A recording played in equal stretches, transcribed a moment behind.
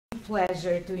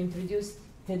pleasure to introduce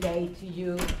today to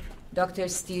you Dr.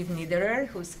 Steve Niederer,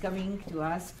 who's coming to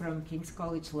us from King's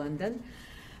College London.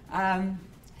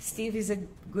 Steve is a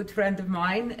good friend of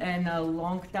mine and a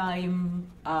long-time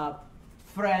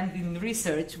friend in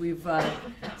research. We've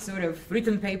sort of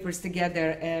written papers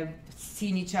together,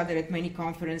 seen each other at many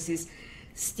conferences.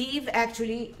 Steve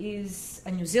actually is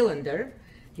a New Zealander.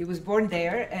 He was born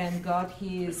there and got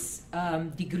his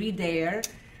degree there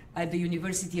at the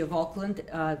University of Auckland,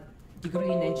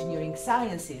 degree in engineering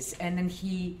sciences. And then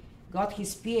he got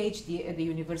his PhD at the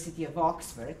University of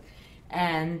Oxford.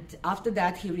 And after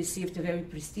that, he received a very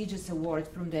prestigious award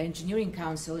from the Engineering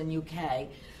Council in UK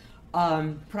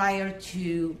prior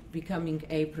to becoming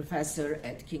a professor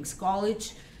at King's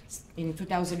College in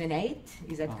 2008.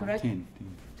 Is that correct?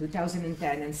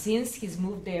 2010. And since he's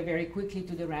moved there very quickly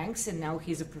to the ranks, and now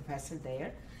he's a professor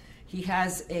there. He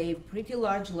has a pretty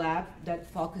large lab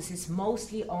that focuses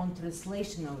mostly on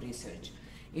translational research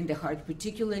in the heart,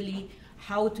 particularly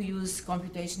how to use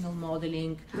computational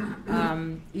modeling,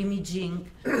 imaging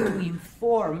to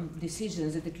inform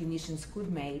decisions that the clinicians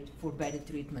could make for better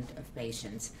treatment of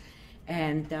patients.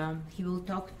 And he will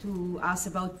talk to us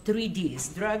about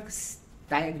 3Ds, drugs,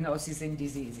 diagnosis, and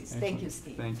diseases. Excellent. Thank you,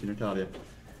 Steve. Thank you, Natalia.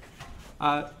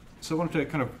 So I wanted to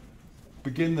kind of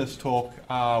begin this talk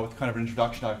with kind of an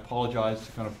introduction. I apologize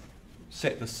to kind of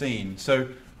set the scene. So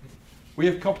we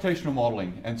have computational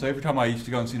modeling, and so every time I used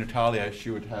to go and see Natalia,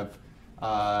 she would have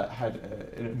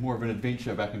had more of an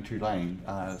adventure back in Tulane.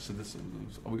 So this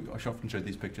I should often show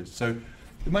these pictures. So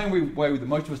the main way that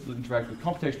most of us interact with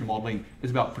computational modeling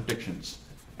is about predictions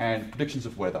and predictions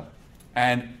of weather.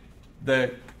 And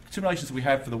the simulations that we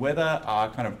have for the weather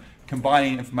are kind of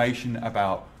combining information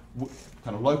about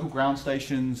kind of local ground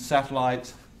stations,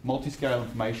 satellites, multi-scale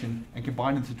information, and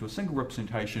combine them into a single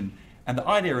representation. And the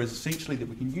idea is essentially that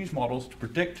we can use models to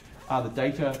predict the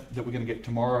data that we're going to get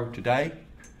tomorrow, today,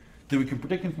 that we can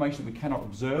predict information that we cannot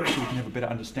observe so we can have a better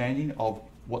understanding of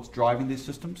what's driving these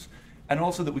systems, and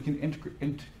also that we can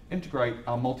integrate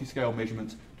our multi-scale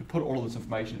measurements to put all of this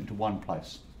information into one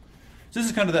place. So this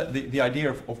is kind of the idea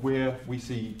of where we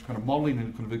see kind of modeling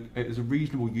and kind of as a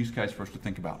reasonable use case for us to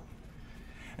think about.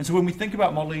 And so when we think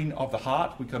about modeling of the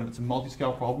heart, it's a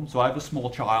multi-scale problem. So I have a small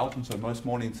child, and so most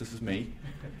mornings this is me.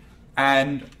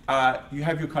 And you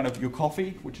have your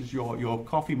coffee, which is your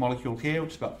coffee molecule here,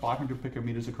 which is about 500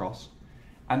 picometers across.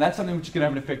 And that's something which is going to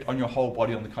have an effect on your whole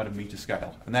body on the kind of meter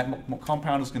scale. And that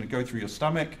compound is going to go through your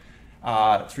stomach,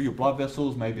 through your blood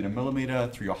vessels, maybe in a millimeter,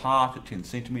 through your heart at 10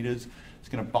 centimeters. It's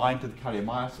going to bind to the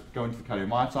cardiomyocytes, go into the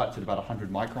cardiomyocytes at about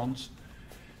 100 microns.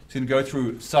 It's going to go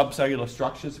through subcellular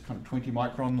structures at kind of 20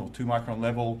 micron or 2 micron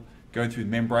level, going through the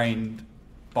membrane,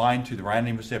 bind to the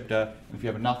ryanodine receptor, and if you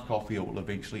have enough coffee, it will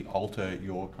eventually alter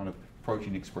your kind of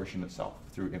protein expression itself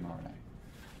through mRNA.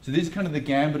 So this is kind of the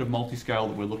gambit of multi-scale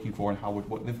that we're looking for and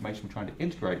what information we're trying to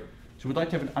integrate. So we'd like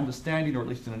to have an understanding, or at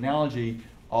least an analogy,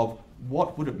 of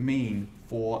what would it mean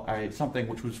for something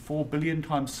which was 4 billion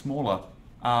times smaller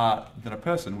than a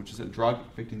person, which is a drug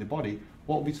affecting the body.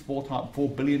 What would be 4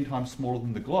 billion times smaller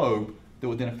than the globe that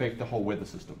would then affect the whole weather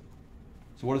system?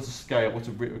 So what is the scale? What's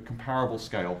a comparable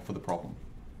scale for the problem?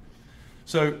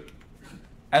 So,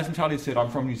 as Natalia said, I'm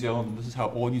from New Zealand, and this is how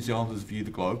all New Zealanders view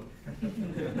the globe.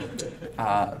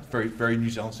 Very, very New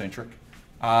Zealand-centric.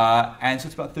 And so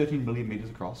it's about 13 million meters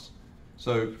across.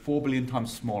 So 4 billion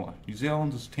times smaller. New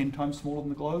Zealand is 10 times smaller than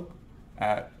the globe,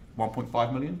 at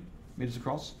 1.5 million meters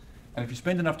across. And if you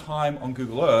spend enough time on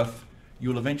Google Earth,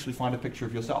 you'll eventually find a picture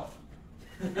of yourself.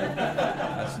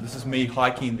 So this is me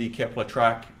hiking the Kepler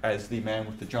track as the man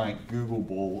with the giant Google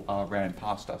ball ran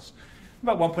past us.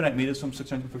 About 1.8 meters, from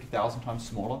 650,000 times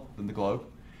smaller than the globe.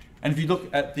 And if you look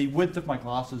at the width of my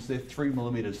glasses, they're 3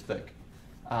 millimeters thick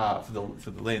for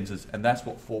the lenses, and that's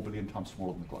what 4 billion times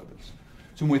smaller than the globe is.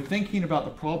 So when we're thinking about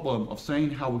the problem of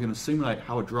saying how we're going to simulate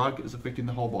how a drug is affecting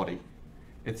the whole body,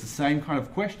 it's the same kind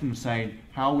of question, saying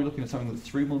how are we looking at something that's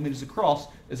 3 millimeters across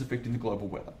is affecting the global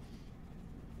weather.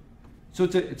 So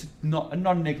it's not a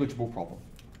non-negligible problem.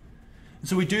 And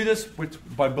so we do this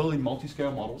by building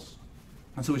multi-scale models.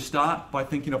 And so we start by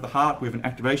thinking of the heart. We have an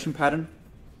activation pattern.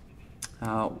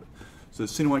 So the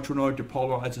sinoatrial node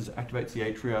depolarizes, activates the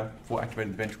atria for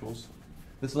activating the ventricles.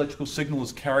 This electrical signal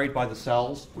is carried by the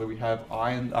cells, where we have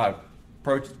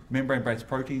membrane-based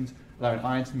proteins allowing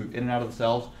ions to move in and out of the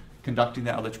cells, conducting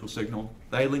that electrical signal.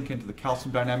 They link into the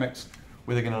calcium dynamics,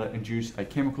 where they're going to induce a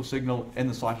chemical signal in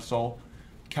the cytosol.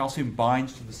 Calcium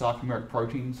binds to the sarcomeric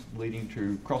proteins, leading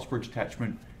to cross-bridge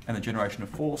attachment and the generation of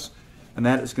force. And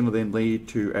that is going to then lead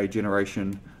to a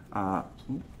generation of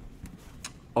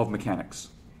mechanics.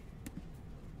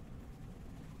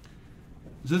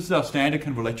 So this is our standard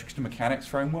kind of electrical mechanics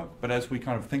framework, but as we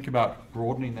kind of think about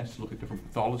broadening this to look at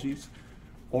different pathologies,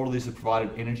 all of these have provided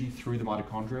energy through the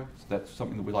mitochondria, so that's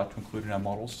something that we like to include in our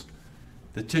models.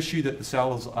 The tissue that the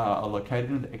cells are located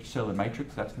in, the extracellular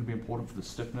matrix, that's going to be important for the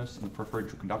stiffness and the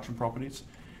preferential conduction properties.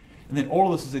 And then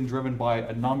all of this is then driven by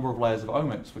a number of layers of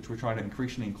omics, which we're trying to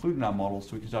increasingly include in our models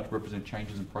so we can start to represent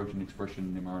changes in protein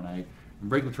expression in mRNA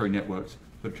and regulatory networks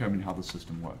for determining how the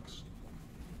system works.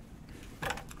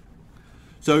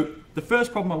 So the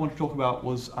first problem I want to talk about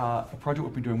was a project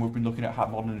we've been doing. We've been looking at how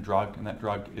modeling a drug, and that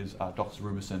drug is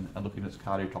doxorubicin, and looking at its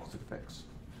cardiotoxic effects.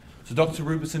 So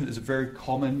doxorubicin is a very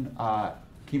common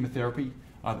chemotherapy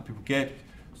that people get. It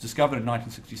was discovered in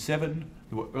 1967.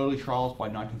 There were early trials by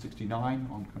 1969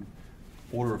 on kind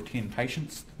of order of 10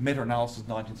 patients. Meta-analysis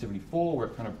in 1974, where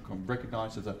it kind of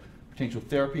recognized as a potential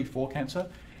therapy for cancer.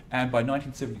 And by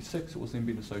 1976, it was then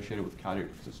being associated with cardiac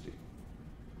toxicity.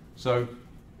 So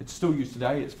it's still used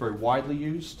today. It's very widely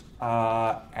used,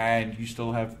 and you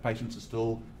still have patients are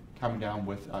still coming down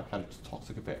with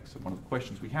cardiotoxic effects. And one of the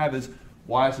questions we have is,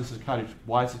 why is this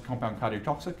compound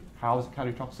cardiotoxic? How is it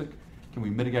cardiotoxic? Can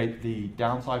we mitigate the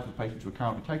downside for the patients who are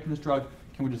currently taking this drug?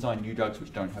 Can we design new drugs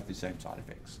which don't have the same side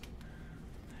effects?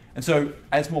 And so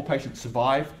as more patients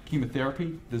survive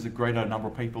chemotherapy, there's a greater number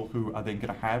of people who are then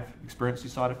going to have experienced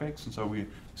these side effects. And so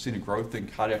we've seen a growth in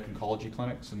cardiac oncology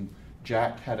clinics, and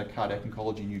Jack had a cardiac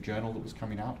oncology new journal that was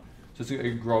coming out. So it's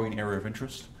a growing area of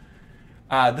interest.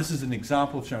 This is an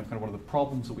example of showing kind of one of the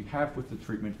problems that we have with the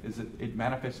treatment is that it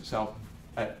manifests itself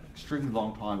at extremely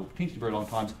long time, or potentially very long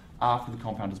times, after the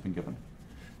compound has been given.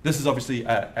 This is obviously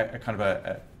a kind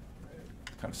of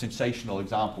sensational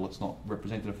example. It's not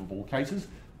representative of all cases,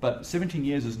 but 17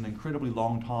 years is an incredibly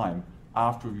long time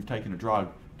after you've taken a drug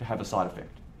to have a side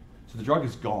effect. So the drug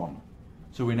is gone.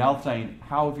 So we're now saying,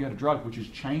 how have you had a drug which has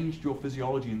changed your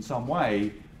physiology in some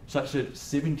way such that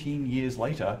 17 years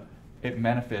later it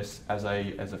manifests as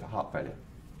a heart failure?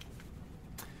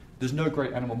 There's no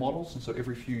great animal models, and so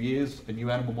every few years a new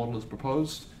animal model is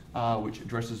proposed which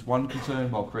addresses one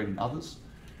concern while creating others.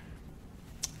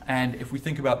 And if we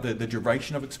think about the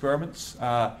duration of experiments,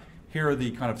 here are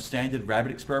the kind of standard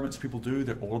rabbit experiments people do.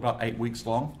 They're all about 8 weeks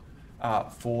long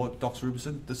for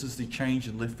doxorubicin. This is the change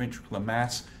in left ventricular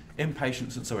mass in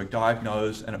patients that are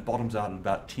diagnosed, and it bottoms out at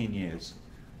about 10 years.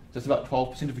 So it's about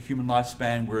 12% of a human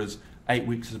lifespan, whereas 8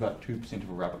 weeks is about 2% of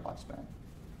a rabbit lifespan.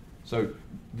 So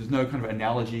there's no kind of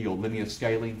analogy or linear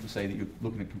scaling to say that you're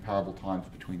looking at comparable times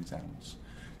between these animals.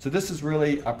 So this is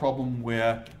really a problem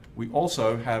where we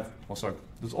also have,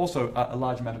 there's also a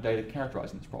large amount of data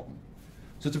characterizing this problem.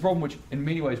 So it's a problem which in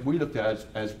many ways we looked at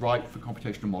as ripe for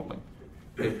computational modeling.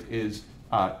 It is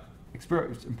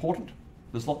it's important,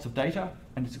 there's lots of data,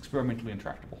 and it's experimentally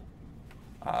intractable.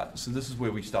 So this is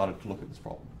where we started to look at this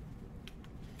problem.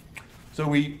 So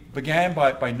we began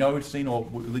by noticing, or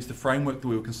at least the framework that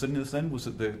we were considering this in, was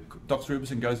that the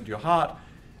doxorubicin goes into your heart,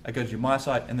 it goes to your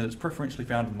myocyte, and then it's preferentially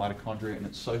found in mitochondria, and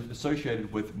it's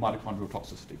associated with mitochondrial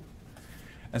toxicity.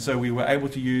 And so we were able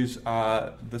to use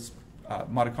this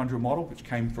mitochondrial model, which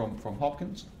came from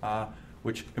Hopkins,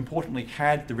 which importantly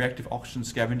had the reactive oxygen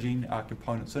scavenging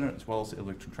components in it, as well as the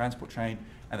electron transport chain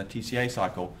and the TCA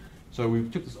cycle. So we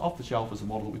took this off the shelf as a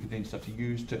model that we could then start to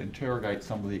use to interrogate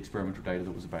some of the experimental data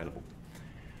that was available.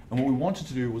 And what we wanted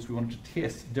to do was we wanted to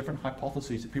test different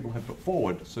hypotheses that people had put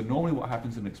forward. So normally what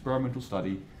happens in an experimental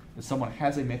study is someone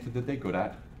has a method that they're good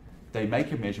at, they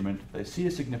make a measurement, they see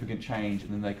a significant change,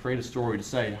 and then they create a story to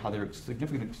say how their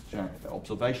significant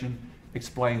observation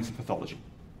explains the pathology.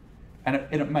 And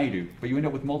it may do, but you end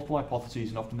up with multiple hypotheses,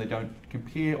 and often they don't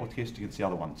compare or test against the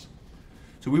other ones.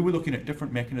 So we were looking at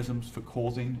different mechanisms for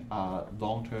causing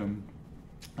long-term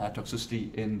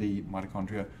toxicity in the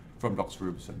mitochondria from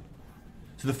doxorubicin.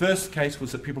 So the first case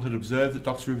was that people had observed that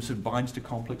doxorubicin binds to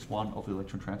complex 1 of the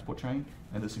electron transport chain,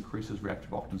 and this increases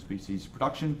reactive oxygen species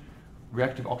production.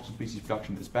 Reactive oxygen species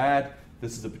production is bad.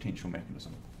 This is a potential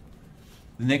mechanism.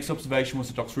 The next observation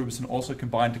was that doxorubicin also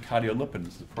combined to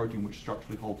cardiolipins, the protein which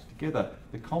structurally holds together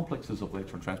the complexes of the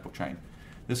electron transport chain.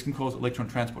 This can cause electron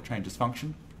transport chain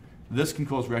dysfunction. This can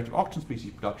cause reactive oxygen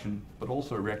species production, but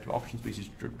also reactive oxygen species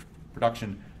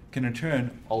production can in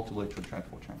turn alter electron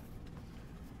transport chain.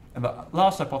 And the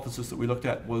last hypothesis that we looked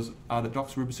at was that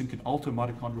doxorubicin can alter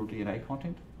mitochondrial DNA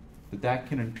content, that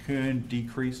can in turn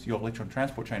decrease your electron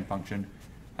transport chain function,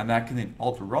 and that can then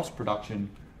alter ROS production,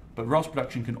 but ROS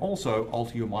production can also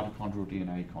alter your mitochondrial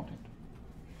DNA content.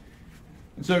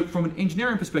 And so from an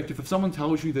engineering perspective, if someone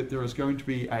tells you that there is going to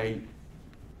be an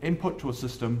input to a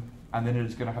system and then it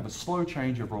is going to have a slow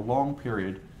change over a long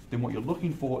period, then what you're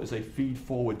looking for is a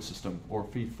feed-forward system or a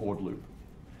feed-forward loop.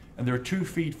 And there are two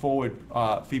feed-forward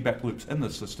feedback loops in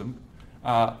this system,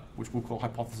 which we'll call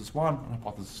hypothesis 1 and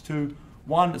hypothesis 2.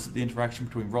 One is that the interaction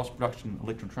between ROS production and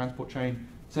electron transport chain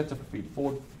sets up a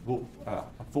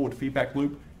forward feedback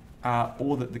loop,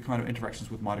 or that the kind of interactions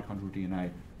with mitochondrial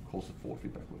DNA cause a forward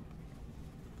feedback loop.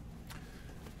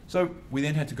 So we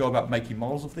then had to go about making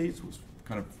models of these. It was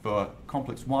kind of for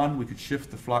complex 1, we could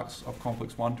shift the flux of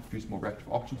complex 1 to produce more reactive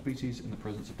oxygen species in the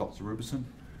presence of doxorubicin.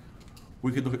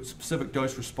 We could look at specific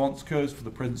dose response curves for the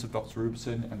presence of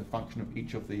doxorubicin and the function of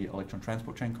each of the electron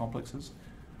transport chain complexes.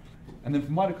 And then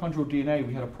for mitochondrial DNA,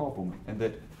 we had a problem in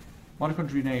that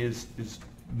mitochondrial DNA is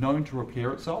known to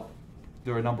repair itself.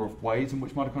 There are a number of ways in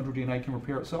which mitochondrial DNA can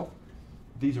repair itself.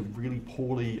 These are really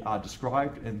poorly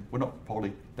described, and well, not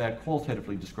poorly, they're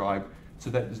qualitatively described,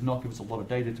 so that does not give us a lot of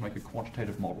data to make a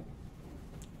quantitative model.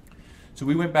 So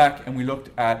we went back and we looked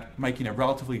at making a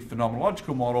relatively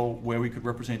phenomenological model where we could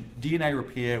represent DNA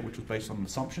repair, which was based on an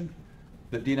assumption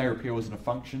that DNA repair was a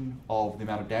function of the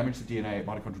amount of damage the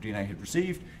mitochondrial DNA had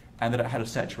received, and that it had a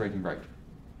saturating rate.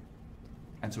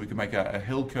 And so we could make a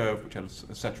hill curve, which had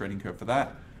a saturating curve for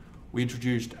that. We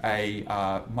introduced a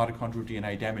mitochondrial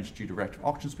DNA damage due to reactive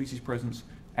oxygen species presence,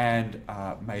 and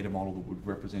made a model that would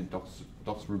represent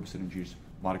doxorubicin-induced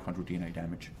mitochondrial DNA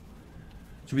damage.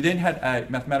 So we then had a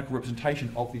mathematical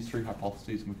representation of these three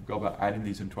hypotheses, and we could go about adding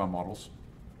these into our models.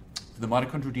 For the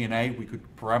mitochondrial DNA, we could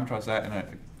parameterize that in a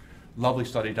lovely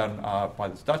study done by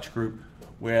this Dutch group,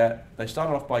 where they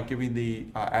started off by giving the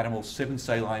animals 7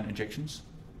 saline injections,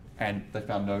 and they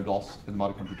found no loss in the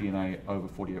mitochondrial DNA over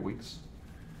 48 weeks.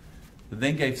 They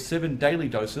then gave 7 daily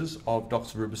doses of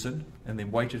doxorubicin and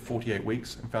then waited 48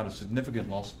 weeks and found a significant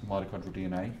loss in mitochondrial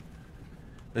DNA.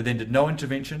 They then did no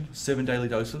intervention, 7 daily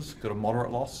doses, got a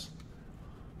moderate loss.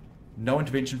 No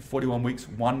intervention, 41 weeks,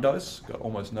 1 dose, got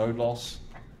almost no loss.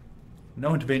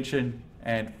 No intervention,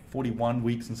 and 41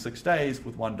 weeks and 6 days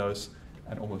with 1 dose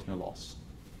and almost no loss.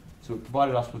 So it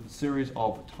provided us with a series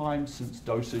of time since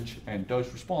dosage and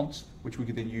dose response, which we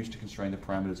could then use to constrain the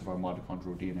parameters of our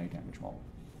mitochondrial DNA damage model.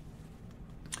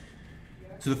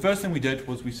 So the first thing we did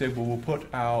was we said, well, we'll put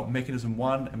our mechanism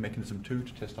 1 and mechanism 2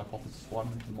 to test hypothesis 1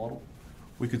 into the model.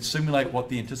 We could simulate what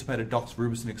the anticipated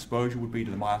doxorubicin exposure would be to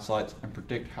the myocytes and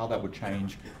predict how that would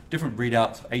change different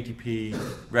readouts of ATP,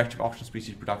 reactive oxygen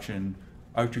species production,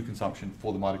 O2 consumption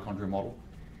for the mitochondrial model.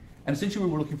 And essentially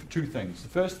we were looking for 2 things. The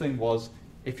first thing was,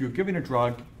 if you're giving a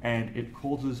drug and it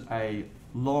causes a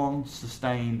long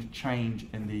sustained change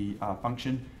in the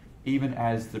function, even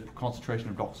as the concentration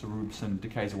of doxorubicin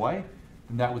decays away,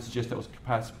 then that would suggest that it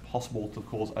was possible to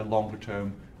cause a longer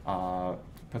term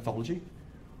pathology.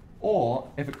 Or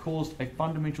if it caused a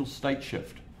fundamental state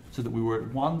shift, so that we were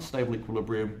at one stable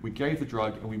equilibrium, we gave the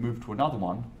drug and we moved to another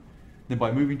one, then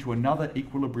by moving to another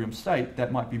equilibrium state,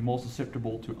 that might be more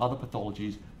susceptible to other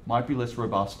pathologies, might be less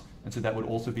robust, and so that would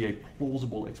also be a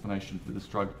plausible explanation that this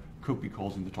drug could be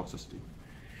causing the toxicity.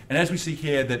 And as we see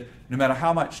here, that no matter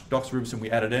how much doxorubicin we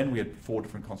added in, we had 4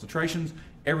 different concentrations,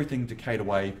 everything decayed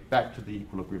away back to the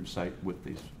equilibrium state with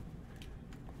these.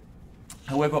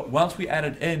 However, once we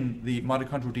added in the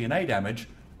mitochondrial DNA damage,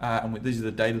 and these are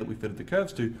the data that we fitted the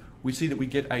curves to, we see that we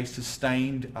get a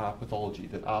sustained pathology,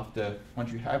 that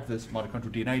once you have this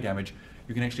mitochondrial DNA damage,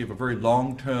 you can actually have a very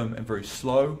long-term and very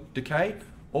slow decay,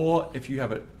 or if you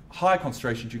have a higher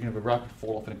concentrations, you can have a rapid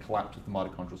fall-off and a collapse of the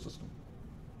mitochondrial system.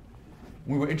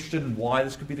 We were interested in why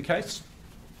this could be the case,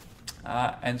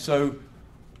 and so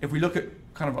if we look at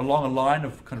kind of along a line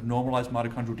of kind of normalized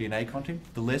mitochondrial DNA content,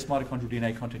 the less mitochondrial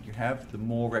DNA content you have, the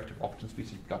more reactive oxygen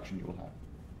species production you will have.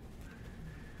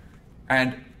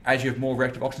 And as you have more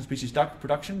reactive oxygen species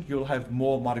production, you'll have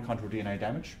more mitochondrial DNA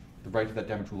damage. The rate of that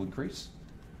damage will increase.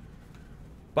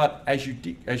 But as you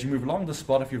move along this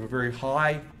spot, if you have a very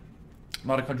high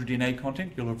mitochondrial DNA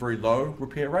content, you'll have a very low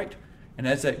repair rate. And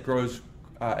as that grows,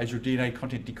 as your DNA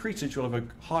content decreases, you'll have a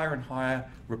higher and higher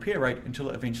repair rate until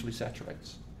it eventually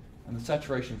saturates. And the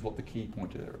saturation is what the key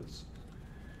point there is.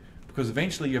 Because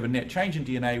eventually you have a net change in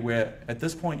DNA where at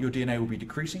this point your DNA will be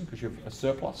decreasing because you have a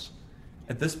surplus.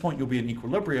 At this point you'll be in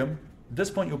equilibrium. At this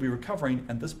point you'll be recovering.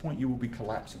 And at this point you will be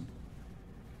collapsing.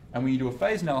 And when you do a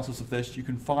phase analysis of this, you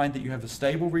can find that you have a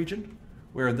stable region,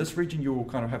 where in this region you will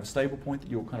kind of have a stable point that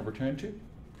you'll kind of return to.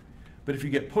 But if you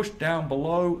get pushed down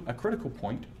below a critical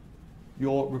point,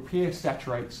 your repair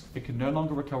saturates. It can no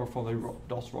longer recover from the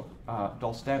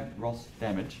ROS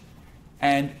damage.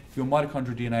 And your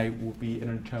mitochondrial DNA will be in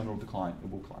an terminal decline.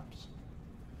 It will collapse.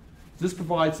 So this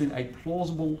provides then a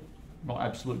plausible, not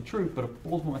absolute truth, but a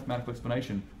plausible mathematical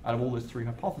explanation out of all those 3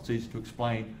 hypotheses to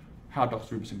explain how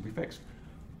doxorubicin can be fixed.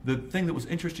 The thing that was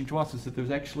interesting to us is that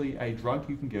there's actually a drug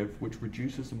you can give which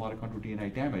reduces the mitochondrial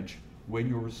DNA damage when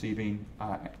you're receiving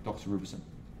doxorubicin.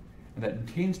 And that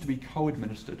intends to be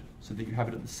co-administered so that you have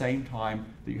it at the same time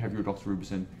that you have your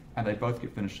doxorubicin, and they both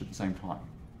get finished at the same time.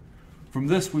 From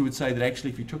this, we would say that actually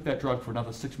if you took that drug for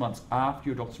another 6 months after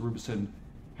your doxorubicin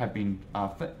had been,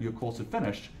 your course had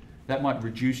finished, that might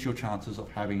reduce your chances of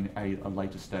having a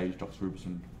later stage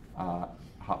doxorubicin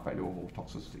heart failure or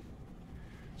toxicity.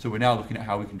 So we're now looking at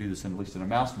how we can do this at least in a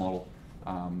mouse model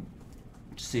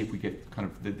to see if we get kind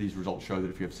of these results show that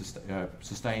if you have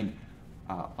sustained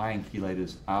iron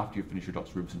chelators after you finish your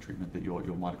doxorubicin treatment, that your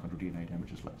mitochondrial DNA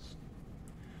damage is less.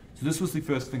 So this was the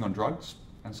first thing on drugs,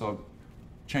 and so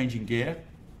changing gear,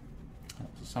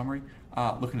 that's a summary,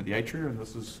 looking at the atria, and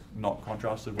this is not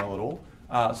contrasted well at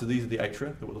all. So these are the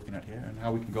atria that we're looking at here, and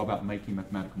how we can go about making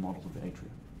mathematical models of the atria.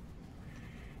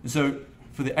 And so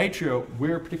for the atria,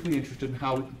 we're particularly interested in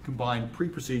how we can combine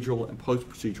pre-procedural and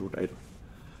post-procedural data.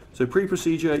 So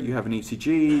pre-procedure, you have an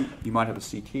ECG, you might have a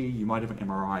CT, you might have an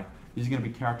MRI. These are going to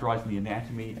be characterizing the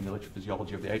anatomy and the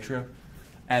electrophysiology of the atria.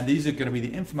 And these are going to be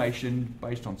the information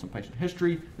based on some patient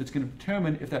history that's going to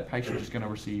determine if that patient is going to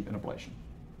receive an ablation.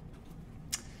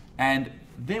 And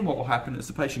then what will happen is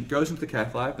the patient goes into the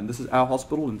cath lab, and this is our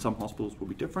hospital, and some hospitals will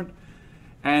be different.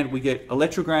 And we get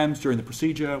electrograms during the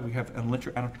procedure. We have an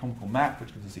electroanatomical map,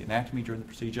 which gives us the anatomy during the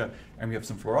procedure, and we have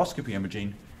some fluoroscopy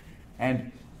imaging.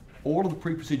 And all of the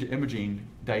pre-procedure imaging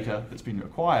data that's been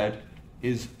acquired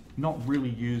is not really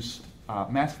used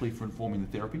massively for informing the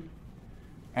therapy,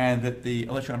 and that the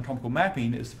electroanatomical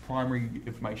mapping is the primary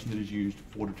information that is used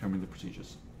for determining the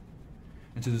procedures.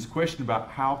 And so there's a question about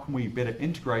how can we better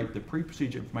integrate the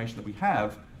pre-procedure information that we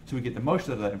have so we get the most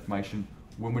out of that information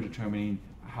when we're determining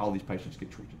how these patients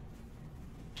get treated.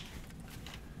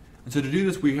 And so to do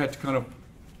this, we had to kind of,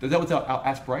 that was our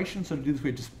aspiration, so to do this we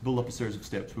had to just build up a series of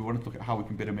steps. We wanted to look at how we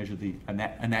can better measure the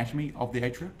anatomy of the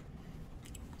atria.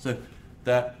 So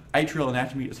the atrial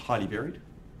anatomy is highly varied.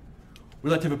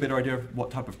 We'd like to have a better idea of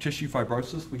what type of tissue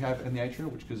fibrosis we have in the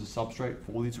atria, which gives a substrate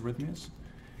for these arrhythmias.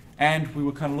 And we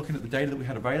were kind of looking at the data that we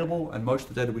had available, and most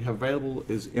of the data we have available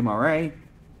is MRA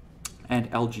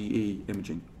and LGE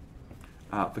imaging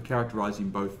for characterizing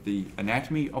both the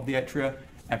anatomy of the atria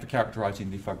and for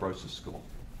characterizing the fibrosis score.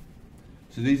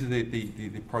 So these are the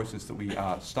process that we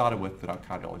started with that our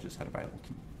cardiologists had available to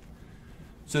them.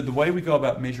 So the way we go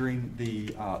about measuring the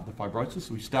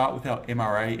fibrosis, we start with our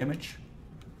MRA image.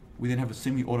 We then have a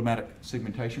semi-automatic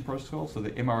segmentation protocol, so the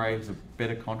MRA has a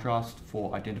better contrast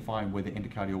for identifying where the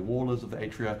endocardial wall is of the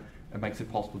atria and makes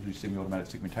it possible to do semi-automatic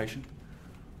segmentation.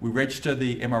 We register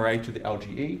the MRA to the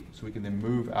LGE, so we can then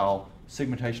move our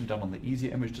segmentation done on the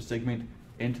easier image to segment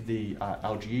into the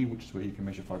LGE, which is where you can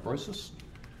measure fibrosis.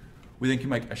 We then can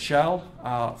make a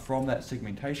shell from that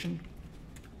segmentation.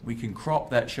 We can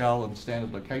crop that shell in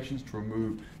standard locations to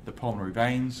remove the pulmonary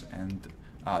veins and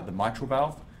the mitral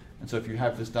valve. And so if you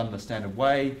have this done in a standard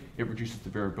way, it reduces the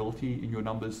variability in your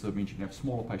numbers, so it means you can have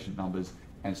smaller patient numbers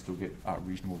and still get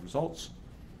reasonable results.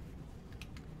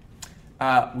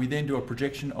 We then do a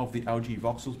projection of the LG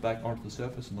voxels back onto the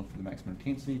surface and look for the maximum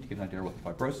intensity to get an idea of what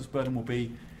the fibrosis burden will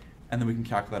be, and then we can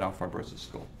calculate our fibrosis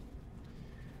score.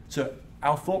 So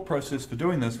our thought process for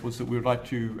doing this was that we would like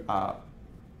to,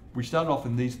 we started off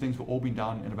and these things were all being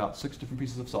done in about 6 different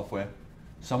pieces of software.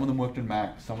 Some of them worked in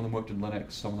Mac, some of them worked in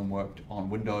Linux, some of them worked on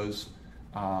Windows.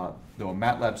 There were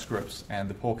MATLAB scripts, and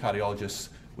the poor cardiologists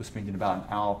were spending about an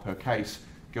hour per case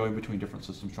going between different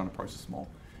systems trying to process them all.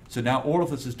 So now all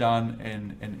of this is done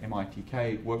in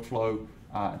MITK workflow,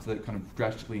 and so that kind of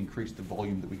drastically increased the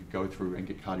volume that we could go through and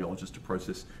get cardiologists to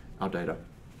process our data.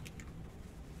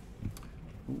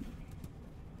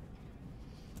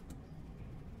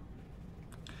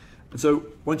 And so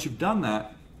once you've done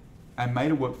that and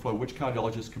made a workflow which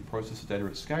cardiologists can process the data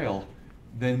at scale,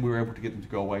 then we were able to get them to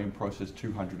go away and process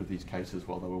 200 of these cases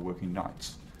while they were working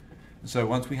nights. And so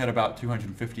once we had about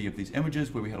 250 of these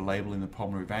images where we had a label in the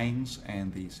pulmonary veins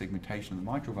and the segmentation of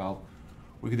the mitral valve,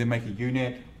 we could then make a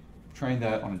UNet, train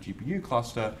that on a GPU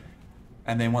cluster,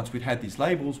 and then once we'd had these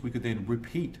labels, we could then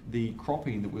repeat the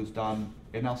cropping that was done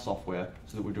in our software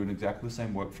so that we're doing exactly the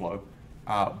same workflow,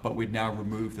 but we'd now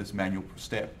remove this manual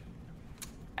step,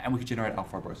 and we could generate our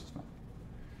fibrosis map.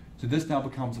 So this now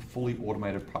becomes a fully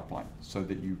automated pipeline so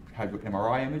that you have your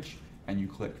MRI image and you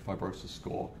collect fibrosis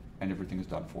score and everything is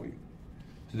done for you.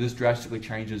 So this drastically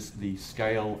changes the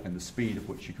scale and the speed at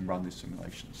which you can run these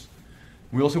simulations.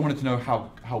 We also wanted to know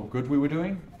how good we were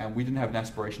doing, and we didn't have an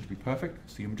aspiration to be perfect,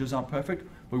 so the images aren't perfect,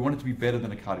 but we wanted to be better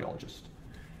than a cardiologist,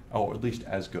 or at least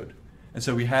as good. And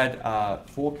so we had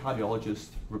 4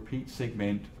 cardiologists repeat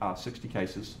segment 60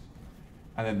 cases,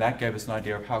 and then that gave us an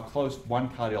idea of how close one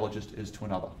cardiologist is to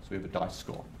another. So we have a DICE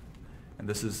score. And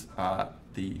this is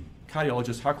the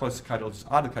cardiologists, how close the cardiologists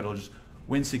are to the cardiologists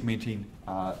when segmenting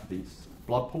the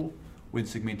blood pool, when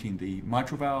segmenting the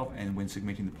mitral valve, and when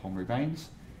segmenting the pulmonary veins.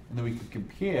 And then we can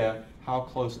compare how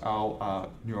close our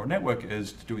neural network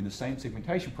is to doing the same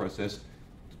segmentation process,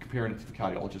 comparing it to the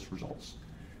cardiologist's results.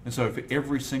 And so for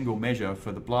every single measure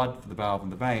for the blood, for the valve,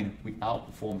 and the vein, we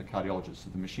outperform the cardiologist. So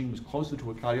the machine was closer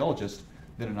to a cardiologist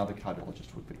than another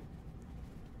cardiologist would be.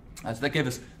 And so that gave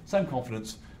us some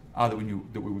confidence that we knew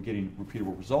that we were getting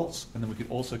repeatable results. And then we could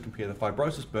also compare the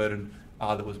fibrosis burden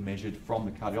that was measured from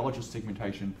the cardiologist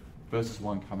segmentation versus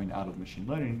one coming out of machine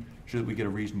learning, so that we get a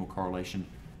reasonable correlation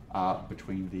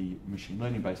between the machine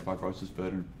learning-based fibrosis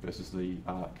burden versus the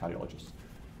cardiologist.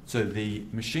 So the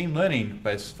machine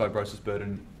learning-based fibrosis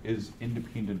burden is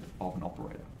independent of an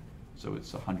operator. So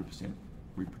it's 100%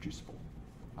 reproducible.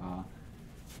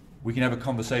 We can have a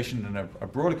conversation and a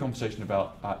broader conversation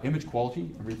about image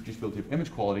quality and reproducibility of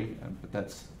image quality, but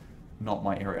that's not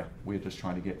my area. We're just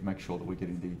trying to make sure that we're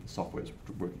getting the software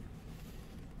working.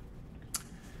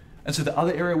 And so the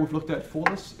other area we've looked at for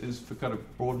this is, for kind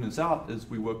of broaden this out, is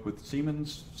we work with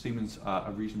Siemens. Siemens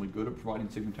are reasonably good at providing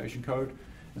segmentation code.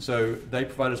 And so they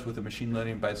provide us with a machine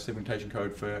learning-based segmentation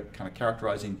code for kind of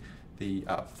characterizing the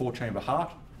 4-chamber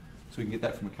heart. So we can get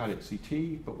that from a cardiac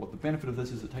CT, but what the benefit of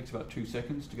this is, it takes about 2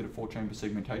 seconds to get a 4-chamber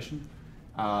segmentation.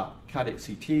 Cardiac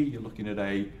CT, you're looking at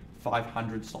a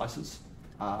 500 slices,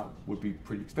 would be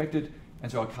pretty expected,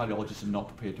 and so our cardiologists are not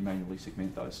prepared to manually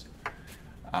segment those.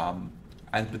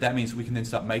 But that means we can then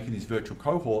start making these virtual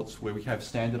cohorts where we have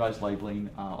standardized labeling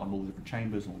on all the different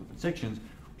chambers and all the different sections,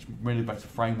 which really makes a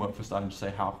framework for starting to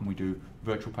say how can we do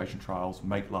virtual patient trials,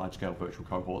 make large-scale virtual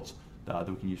cohorts that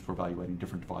we can use for evaluating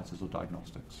different devices or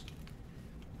diagnostics.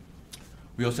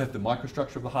 We also have the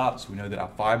microstructure of the heart, so we know that our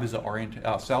fibers are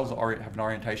our cells have an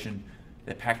orientation,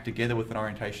 they're packed together with an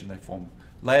orientation, they form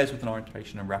layers with an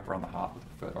orientation and wrap around the heart with a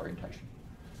preferred orientation.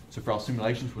 So for our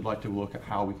simulations, we'd like to look at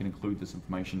how we can include this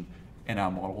information in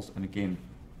our models, and again,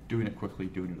 doing it quickly,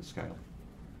 doing it at scale.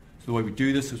 So the way we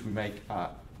do this is we make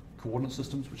coordinate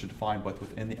systems which are defined both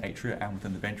within the atria and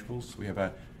within the ventricles. So we have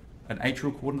an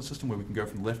atrial coordinate system where we can go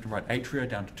from the left and right atria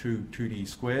down to 2D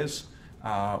squares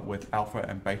with alpha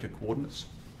and beta coordinates.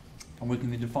 And we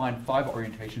can then define fiber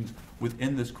orientations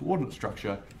within this coordinate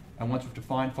structure. And once we've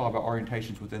defined fiber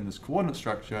orientations within this coordinate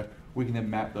structure, we can then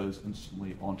map those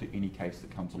instantly onto any case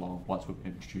that comes along once we've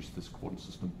introduced this coordinate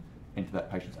system into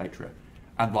that patient's atria.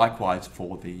 And likewise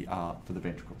for the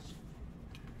ventricles.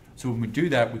 So when we do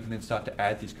that, we can then start to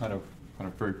add these kind of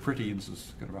very pretty, this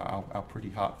is kind of our pretty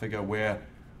heart figure, where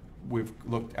we've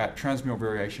looked at transmural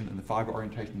variation in the fiber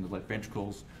orientation in the left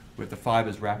ventricles, with the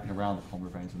fibers wrapping around the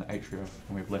pulmonary veins in the atria,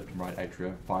 and we have left and right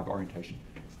atria fiber orientation.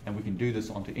 And we can do this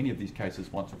onto any of these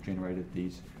cases once we've generated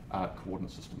these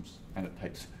coordinate systems, and it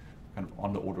takes kind of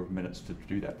on the order of minutes to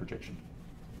do that projection.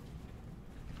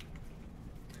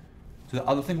 So the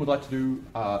other thing we'd like to do,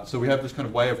 so we have this kind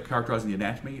of way of characterizing the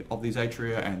anatomy of these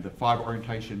atria and the fiber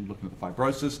orientation, looking at the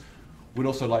fibrosis. We'd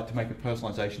also like to make a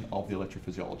personalization of the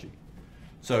electrophysiology.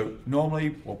 So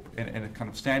normally, or in a kind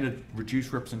of standard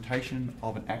reduced representation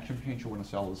of an action potential when a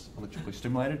cell is electrically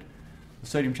stimulated, the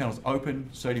sodium channel is open,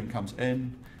 sodium comes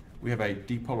in, we have a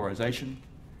depolarization,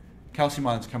 calcium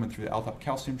ions coming through the alpha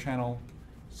calcium channel,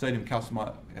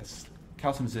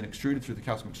 calcium is then extruded through the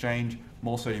calcium exchange,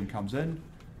 more sodium comes in,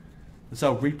 the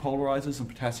cell repolarizes and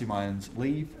potassium ions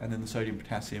leave, and then the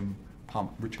sodium-potassium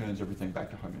pump returns everything back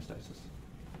to homeostasis.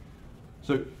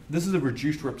 So this is a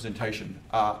reduced representation.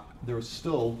 There are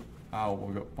still,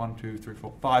 we've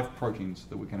got 5 proteins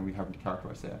that we're going to be having to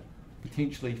characterize there.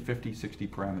 Potentially 50, 60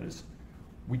 parameters.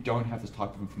 We don't have this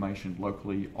type of information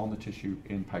locally on the tissue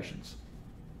in patients.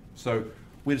 So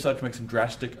we decided to make some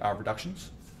drastic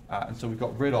reductions. And so we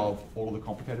got rid of all of the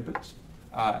complicated bits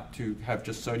to have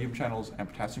just sodium channels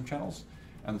and potassium channels.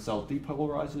 And the cell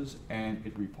depolarizes and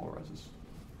it repolarizes.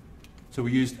 So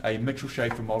we used a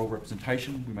Mitchell-Schaefer model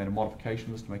representation. We made a modification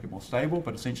of this to make it more stable,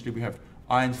 but essentially we have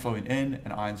ions flowing in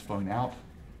and ions flowing out.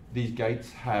 These gates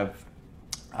have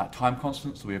time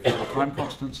constants, so we have 4 time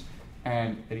constants,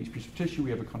 and at each piece of tissue we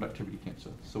have a conductivity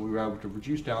tensor. So we were able to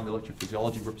reduce down the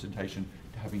electrophysiology representation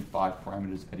to having 5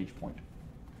 parameters at each point.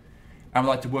 And we'd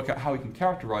like to work out how we can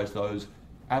characterize those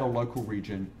at a local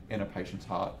region in a patient's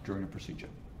heart during a procedure.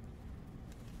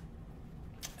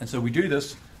 And so we do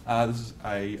this. This is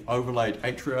a overlaid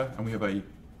atria, and we have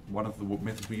one of the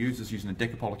methods we use is using a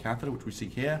decapolar catheter, which we see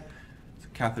here. It's a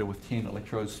catheter with 10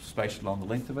 electrodes spaced along the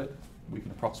length of it. We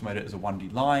can approximate it as a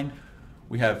 1D line.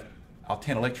 We have our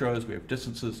 10 electrodes, we have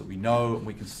distances that we know, and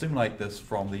we can simulate this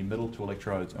from the middle 2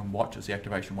 electrodes and watch as the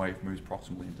activation wave moves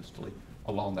proximally and distally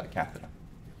along that catheter.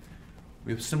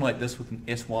 We simulate this with an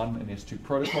S1 and S2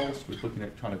 protocols. We're looking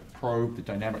at trying to probe the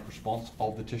dynamic response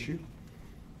of the tissue.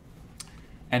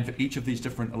 And for each of these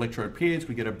different electrode pairs,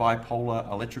 we get a bipolar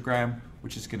electrogram,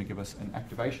 which is going to give us an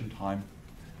activation time,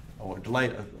 or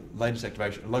latest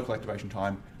activation, local activation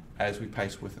time, as we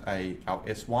pace with our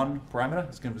S1 parameter.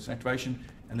 It's going to give us an activation,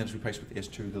 and then as we pace with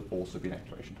S2, there'll also be an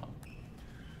activation time.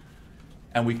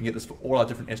 And we can get this for all our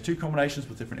different S2 combinations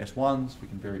with different S1s. We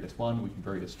can vary S1, we can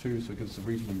vary S2, so it gives us a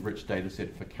reasonably rich data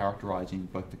set for characterizing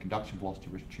both the conduction velocity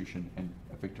restitution and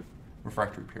effective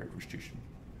refractory period restitution.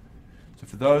 So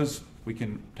for those, we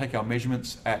can take our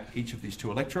measurements at each of these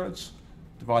two electrodes,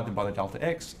 divide them by the delta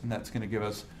x, and that's going to give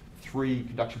us 3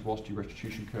 conduction velocity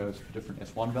restitution curves for different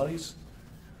S1 values.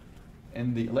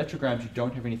 In the electrograms, you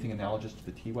don't have anything analogous to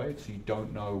the T wave, so you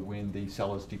don't know when the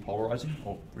cell is depolarizing,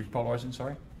 or repolarizing,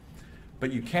 sorry.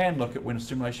 But you can look at when a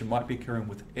stimulation might be occurring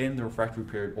within the refractory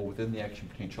period or within the action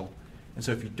potential. And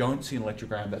so if you don't see an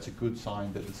electrogram, that's a good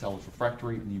sign that the cell is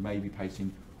refractory and you may be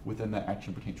pacing within that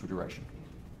action potential duration.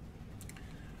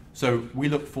 So we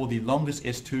look for the longest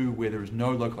S2 where there is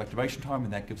no local activation time,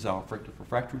 and that gives our effective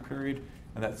refractory period,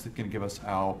 and that's going to give us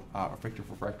our effective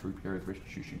refractory period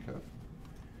restitution curve.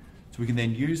 So we can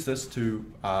then use this to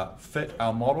fit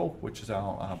our model, which is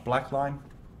our black line,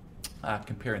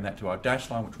 comparing that to our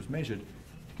dashed line, which was measured,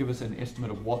 to give us an estimate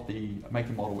of what make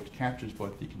a model which captures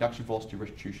both the conduction velocity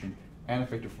restitution and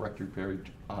effective refractory period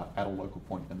at a local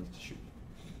point in the tissue.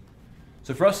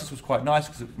 So for us, this was quite nice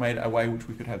because it made a way which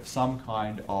we could have some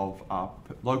kind of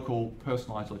local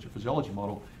personalized electrophysiology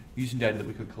model using data that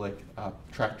we could collect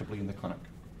tractably in the clinic.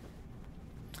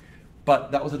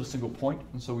 But that was at a single point,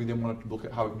 and so we then wanted to look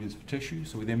at how we can use it for tissue.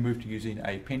 So we then moved to using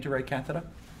a pentaray catheter,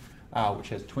 which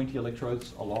has 20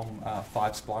 electrodes along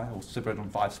 5 splines, or separated on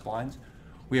 5 splines.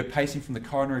 We are pacing from the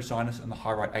coronary sinus and the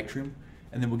high right atrium,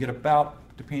 and then we'll get about,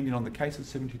 depending on the cases,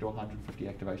 70 to 150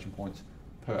 activation points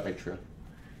per atria.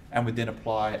 And we'd then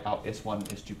apply our S1 and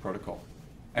S2 protocol.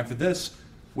 And for this,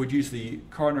 we'd use the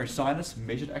coronary sinus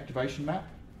measured activation map,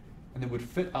 and then we'd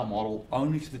fit our model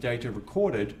only to the data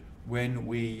recorded when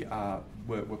we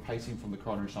were pacing from the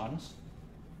coronary sinus.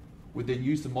 We'd then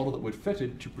use the model that we'd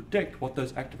fitted to predict what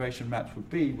those activation maps would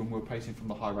be when we were pacing from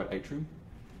the high right atrium.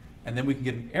 And then we can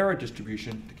get an error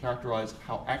distribution to characterize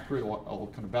how accurate or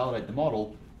kind of validate the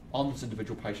model on this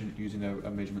individual patient using the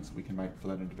measurements that we can make for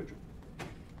that individual.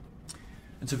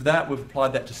 And so for that, we've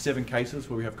applied that to 7 cases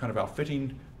where we have kind of our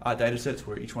fitting data sets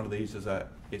where each one of these is a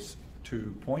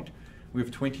S2 point. We have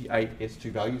 28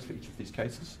 S2 values for each of these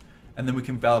cases. And then we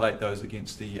can validate those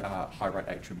against the high right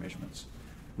atrium measurements.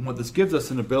 And what this gives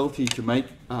us an ability to make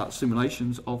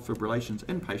simulations of fibrillations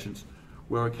in patients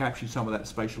where we're capturing some of that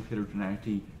spatial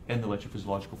heterogeneity and the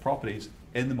electrophysiological properties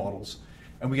in the models.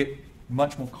 And we get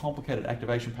much more complicated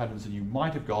activation patterns than you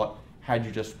might have got had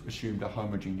you just assumed a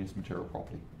homogeneous material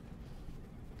property.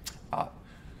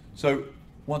 So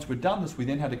once we'd done this, we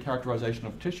then had a characterization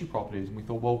of tissue properties, and we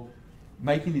thought, well,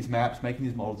 making these maps, making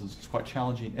these models is quite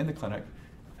challenging in the clinic.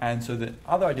 And so the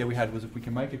other idea we had was if we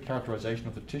can make a characterization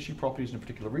of the tissue properties in a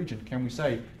particular region, can we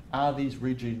say, are these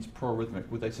regions pro-arrhythmic?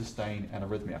 Would they sustain an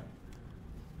arrhythmia?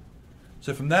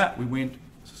 So from that, we went,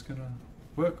 is this going to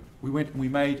work? We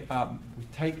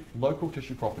take local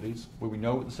tissue properties where we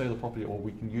know what the cellular property, or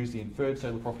we can use the inferred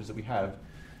cellular properties that we have,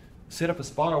 set up a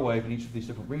spiral wave in each of these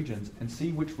different regions and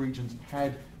see which regions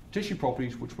had tissue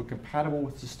properties which were compatible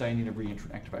with sustaining a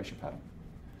reentrant activation pattern.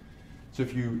 So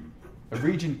if a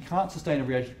region can't sustain a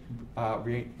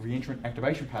reentrant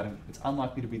activation pattern, it's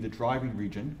unlikely to be the driving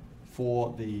region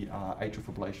for the atrial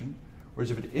fibrillation. Whereas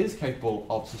if it is capable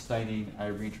of sustaining a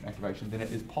reentrant activation, then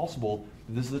it is possible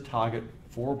that this is a target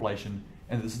for ablation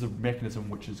and this is a mechanism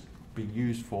which is being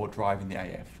used for driving the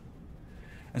AF.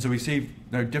 And so we see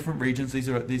different regions. These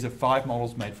are 5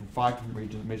 models made from 5 different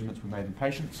regions, measurements we made in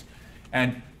patients.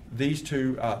 And these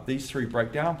 3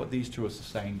 break down, but these 2 are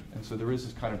sustained. And so there is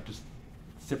this kind of just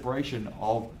separation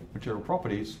of material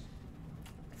properties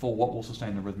for what will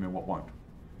sustain the arrhythmia and what won't.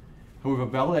 However,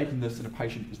 validating this in a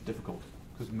patient is difficult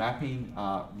because mapping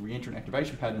reentrant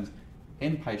activation patterns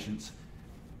in patients,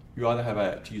 you either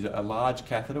have to use a large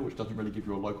catheter, which doesn't really give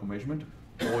you a local measurement,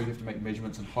 or you have to make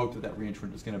measurements and hope that that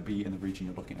reentrant is going to be in the region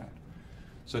you're looking at.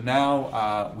 So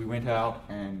now we went out,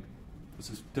 and this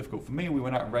is difficult for me, we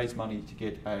went out and raised money to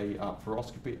get a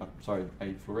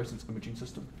fluorescence imaging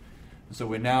system. And so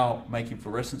we're now making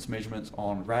fluorescence measurements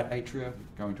on rat atria,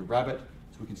 going to rabbit,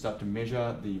 so we can start to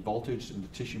measure the voltage and the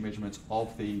tissue measurements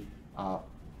of the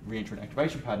reentrant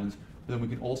activation patterns, but then we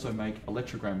can also make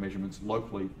electrogram measurements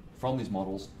locally from these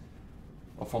models,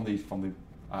 or from the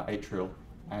atrial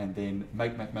and then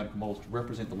make mathematical models to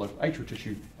represent the local atrial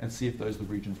tissue and see if those are the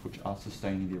regions which are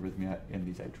sustaining the arrhythmia in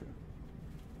these atria.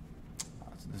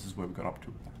 So this is where we got up to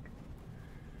with that.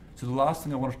 So the last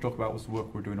thing I wanted to talk about was the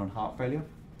work we're doing on heart failure.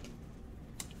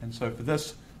 And so for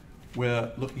this,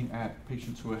 we're looking at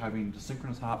patients who are having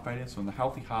desynchronous heart failure. So in the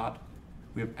healthy heart,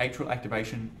 we have atrial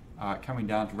activation coming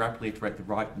down to rapidly activate the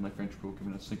right and left ventricle,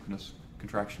 giving a synchronous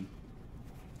contraction.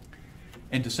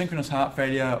 In desynchronous heart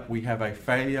failure, we have a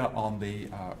failure on the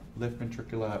left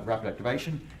ventricular rapid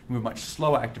activation, and we have much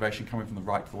slower activation coming from the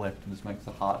right to the left, and this makes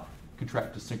the heart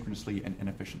contract asynchronously and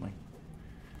inefficiently.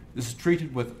 This is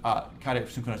treated with cardiac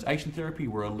synchronization therapy,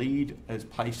 where a lead is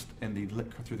placed in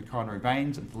through the coronary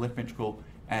veins into the left ventricle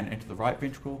and into the right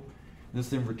ventricle. This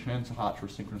then returns the heart to a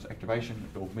synchronous activation.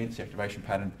 It augments the activation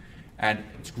pattern, and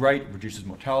it's great. It reduces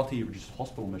mortality, it reduces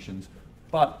hospital admissions,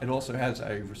 but it also has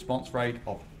a response rate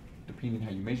of, depending on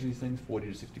how you measure these things,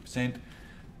 40 to 60%.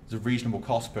 There's a reasonable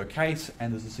cost per case,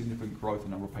 and there's a significant growth in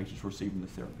the number of patients receiving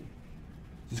this therapy.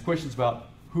 There's questions about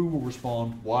who will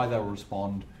respond, why they will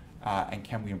respond, and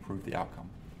can we improve the outcome.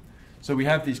 So we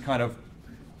have these kind of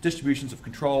distributions of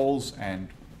controls and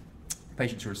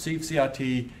patients who receive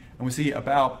CRT, and we see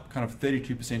about kind of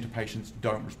 32% of patients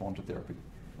don't respond to therapy.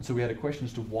 And so we had a question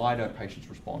as to why don't patients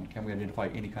respond? Can we identify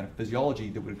any kind of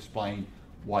physiology that would explain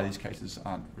why these cases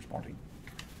aren't responding?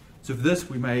 So for this,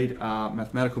 we made a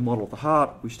mathematical model of the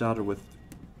heart. We started with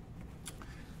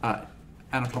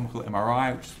anatomical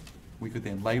MRI, which we could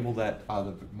then label that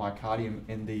the myocardium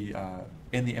in the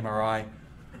MRI.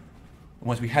 And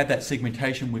once we had that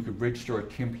segmentation, we could register a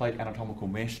template anatomical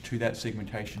mesh to that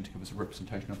segmentation to give us a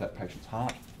representation of that patient's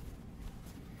heart.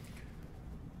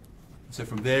 So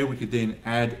from there, we could then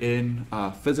add in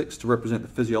physics to represent the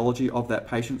physiology of that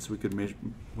patient. So we could measure.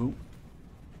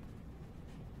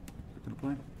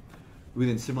 We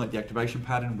then simulate the activation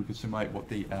pattern. We could simulate what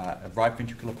the right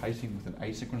ventricular pacing with an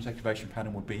asynchronous activation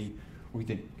pattern would be. We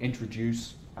then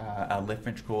introduce a left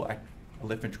ventricle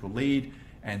lead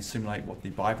and simulate what the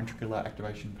biventricular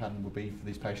activation pattern would be for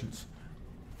these patients.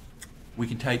 We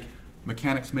can take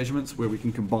mechanics measurements where we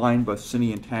can combine both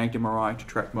cine and tagged MRI to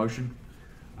track motion,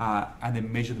 and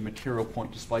then measure the material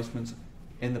point displacements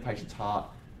in the patient's heart.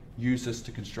 Use this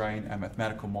to constrain a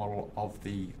mathematical model of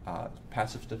the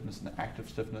passive stiffness and the active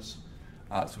stiffness,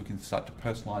 so we can start to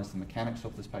personalize the mechanics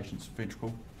of this patient's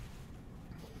ventricle.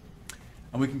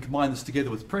 And we can combine this together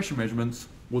with pressure measurements,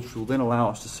 which will then allow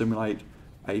us to simulate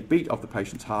a beat of the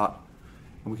patient's heart.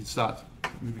 And we can start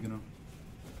moving it on.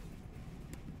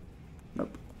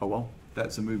 Nope. Oh well,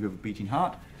 that's a movie of a beating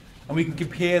heart. And we can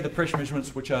compare the pressure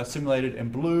measurements which are simulated in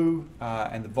blue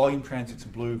and the volume transients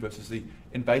in blue versus the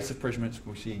invasive pressure measurements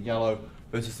we see in yellow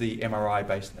versus the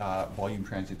MRI-based volume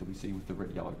transient that we see with the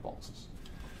red-yellow boxes.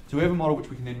 So we have a model which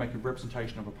we can then make a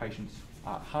representation of a patient's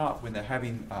heart when they're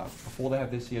having, before they have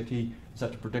their CRT, and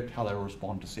start to predict how they will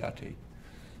respond to CRT.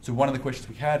 So one of the questions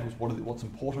we had was what's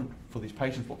important for these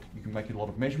patients. You can make a lot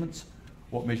of measurements.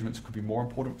 What measurements could be more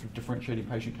important for differentiating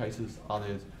patient cases? Are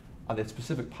there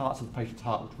specific parts of the patient's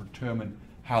heart which will determine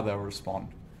how they'll respond?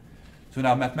 So in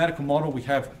our mathematical model, we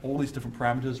have all these different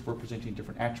parameters representing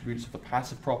different attributes of the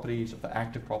passive properties, of the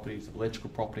active properties, of the electrical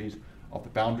properties, of the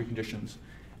boundary conditions.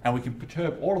 And we can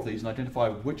perturb all of these and identify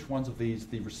which ones of these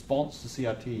the response to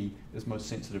CRT is most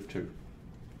sensitive to.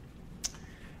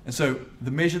 And so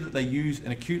the measure that they use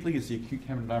in acutely is the acute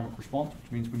hemodynamic response,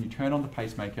 which means when you turn on the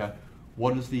pacemaker,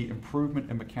 what is the improvement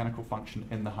in mechanical function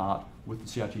in the heart with the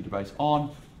CRT device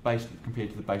on, compared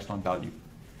to the baseline value.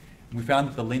 And we found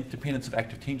that the length dependence of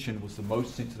active tension was the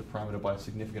most sensitive parameter by a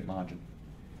significant margin.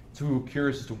 So we were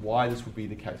curious as to why this would be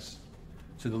the case.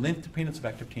 So the length dependence of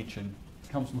active tension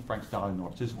comes from the Frank-Starling law.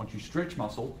 It says once you stretch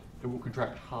muscle, it will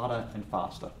contract harder and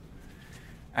faster.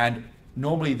 And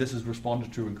normally this is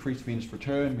responded to increased venous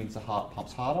return, means the heart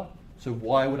pumps harder. So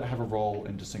why would it have a role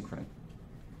in desynchrony?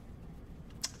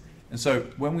 And so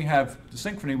when we have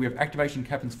desynchrony, we have activation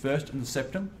happens first in the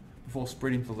septum before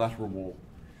spreading to the lateral wall.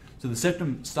 So the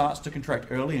septum starts to contract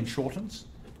early and shortens,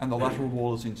 and the lateral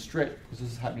wall is in stretch because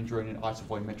this is happening during an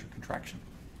isovolumetric contraction.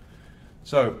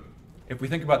 So if we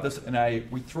think about this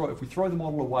if we throw the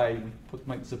model away, we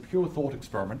make this a pure thought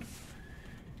experiment.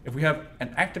 If we have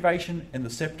an activation in the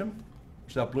septum,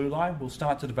 which is our blue line, we'll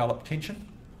start to develop tension,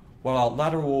 while our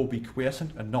lateral wall will be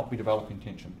quiescent and not be developing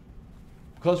tension.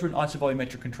 Because we're in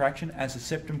isovolumetric contraction, as the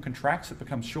septum contracts, it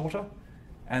becomes shorter,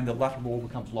 and the lateral wall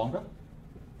becomes longer.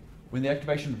 When the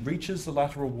activation reaches the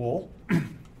lateral wall,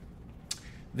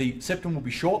 the septum will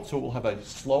be short, so it will have a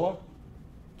slower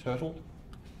turtle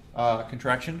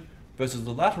contraction, versus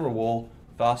the lateral wall,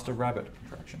 faster rabbit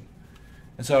contraction.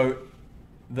 And so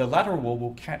the lateral wall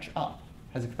will catch up,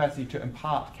 has a capacity to in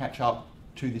part catch up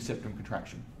to the septum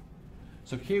contraction.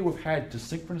 So here we've had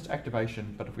desynchronous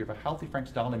activation, but if we have a healthy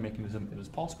Frank-Starling mechanism, it is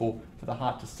possible for the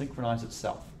heart to synchronize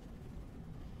itself.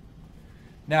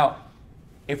 Now,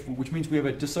 which means we have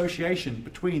a dissociation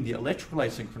between the electrical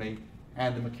asynchrony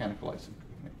and the mechanical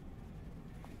asynchrony.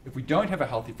 If we don't have a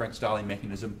healthy Frank-Starling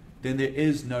mechanism, then there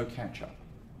is no catch-up.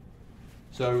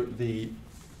 So the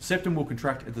septum will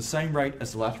contract at the same rate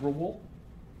as the lateral wall,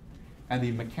 and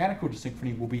the mechanical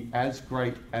desynchrony will be as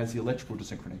great as the electrical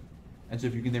desynchrony. And so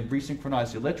if you can then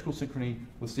resynchronize the electrical synchrony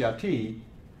with CRT,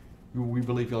 we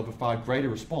believe you'll have a far greater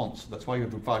response. That's why you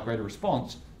have a far greater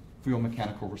response for your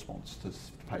mechanical response to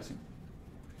pacing.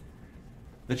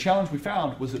 The challenge we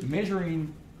found was that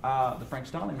measuring the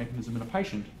Frank-Starling mechanism in a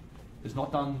patient is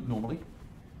not done normally,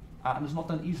 and is not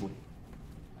done easily.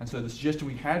 And so the suggestion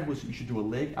we had was that you should do a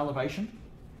leg elevation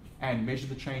and measure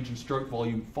the change in stroke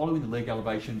volume following the leg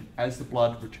elevation as the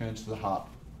blood returns to the heart.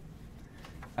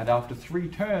 And after 3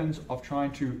 turns of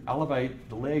trying to elevate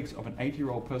the legs of an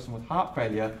 80-year-old person with heart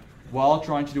failure while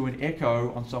trying to do an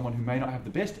echo on someone who may not have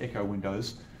the best echo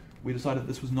windows, we decided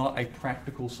this was not a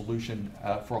practical solution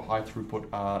for a high throughput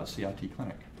CRT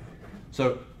clinic.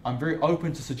 So I'm very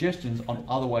open to suggestions on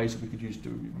other ways that we could use to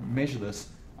measure this,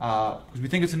 because we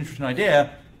think it's an interesting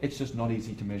idea. It's just not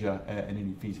easy to measure in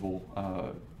any feasible,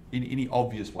 in any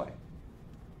obvious way.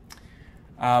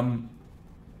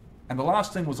 And the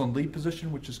last thing was on lead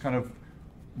position, which is kind of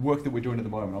work that we're doing at the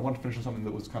moment. I want to finish on something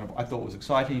that was kind of, I thought was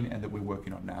exciting and that we're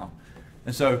working on now.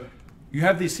 And so you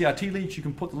have these CRT leads, you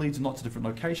can put the leads in lots of different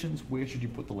locations. Where should you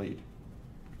put the lead?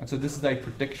 And so this is a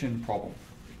prediction problem.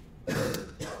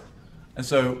 And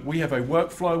so we have a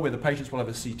workflow where the patients will have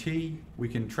a CT. We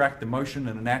can track the motion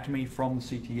and anatomy from the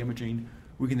CT imaging.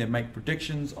 We can then make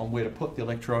predictions on where to put the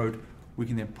electrode. We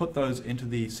can then put those into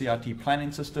the CRT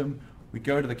planning system. We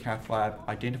go to the cath lab,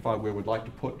 identify where we'd like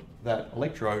to put that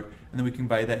electrode, and then we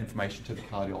convey that information to the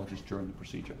cardiologist during the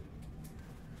procedure.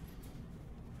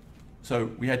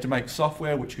 So we had to make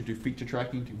software which could do feature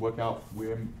tracking to work out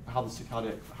how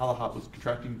the heart was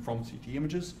contracting from CT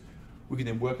images. We could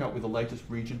then work out where the latest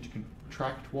region to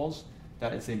contract was.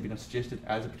 That has then been suggested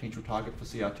as a potential target for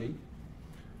CRT.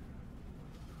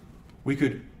 We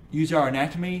could use our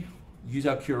anatomy, use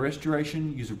our QRS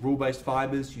duration, use a rule-based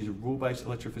fibers, use a rule-based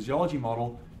electrophysiology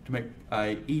model to make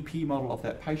an EP model of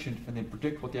that patient and then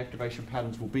predict what the activation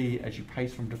patterns will be as you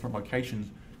pace from different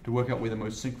locations to work out where the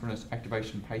most synchronous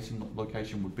activation pacing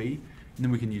location would be. And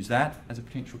then we can use that as a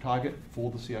potential target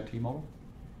for the CRT model.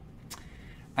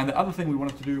 And the other thing we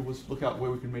wanted to do was look at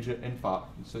where we can measure infarct.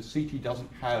 And so CT doesn't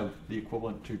have the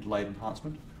equivalent to delayed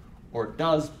enhancement, or it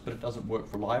does, but it doesn't work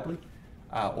reliably,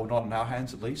 or not in our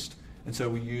hands at least. And so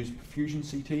we use perfusion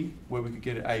CT, where we could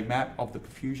get a map of the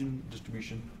perfusion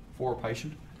distribution for a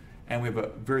patient. And we have a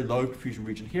very low perfusion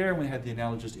region here, and we had the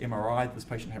analogous MRI that this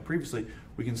patient had previously.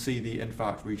 We can see the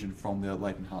infarct region from the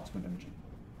late enhancement imaging.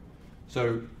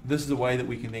 So this is a way that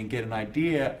we can then get an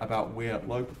idea about where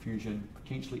low perfusion,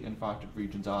 potentially infarcted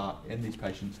regions are in these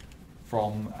patients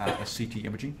from a CT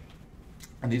imaging.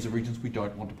 And these are regions we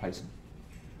don't want to pace in.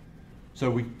 So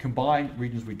we combine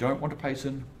regions we don't want to pace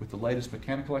in with the latest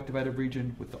mechanical activated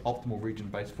region with the optimal region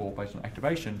based on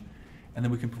activation, and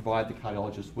then we can provide the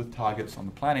cardiologist with targets on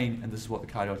the planning, and this is what the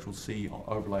cardiologist will see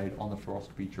overlaid on the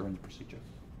fluoroscopy during the procedure.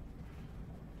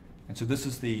 And so this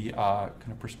is the kind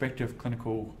of prospective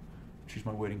clinical, choose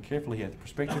my wording carefully here, the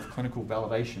prospective clinical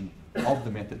validation of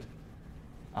the method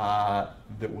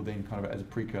that will then kind of as a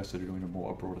precursor to doing a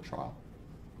broader trial.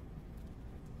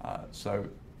 So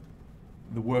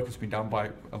the work has been done by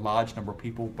a large number of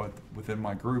people, both within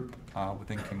my group,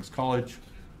 within King's College.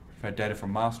 We've had data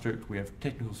from Maastricht. We have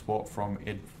technical support from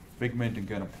Ed Figment and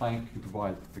Gerner Planck, who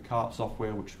provide the CARP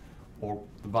software, which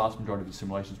the vast majority of the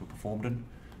simulations were performed in.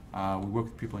 We work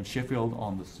with people in Sheffield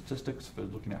on the statistics for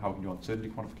looking at how we can do uncertainty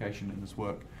quantification in this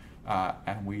work,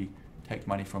 and we take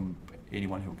money from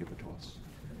anyone who will give it to us.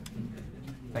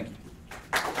 Thank you.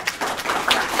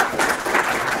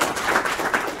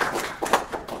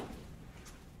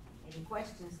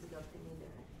 Questions to Dr.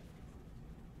 Nieder?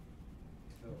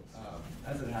 So,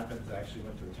 as it happens, I actually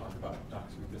went to a talk about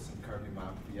doxorubicin and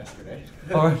cardiomyopathy yesterday.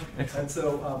 All right. And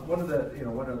so one of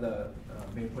the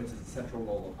main points is the central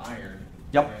role of iron.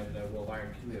 Yep. And the role of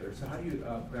iron chelator. So how do you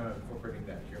plan on incorporating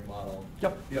that to your model?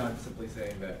 Yep. Beyond simply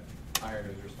saying that iron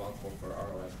is responsible for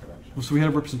ROS production? Well, so we had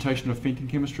a representation of Fenton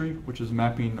chemistry, which is a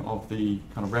mapping of the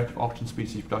kind of reactive oxygen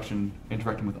species production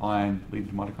interacting with iron leading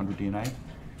to mitochondrial DNA.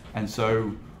 And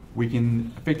so we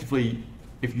can effectively,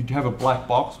 if you have a black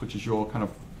box, which is your kind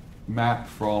of map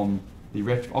from the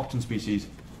reactive oxygen species,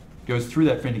 goes through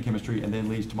that Fenton chemistry and then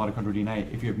leads to mitochondrial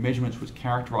DNA. If you have measurements which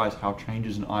characterize how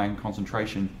changes in iron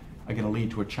concentration are going to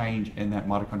lead to a change in that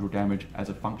mitochondrial damage as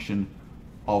a function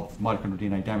of mitochondrial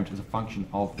DNA damage as a function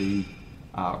of the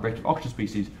rate of oxygen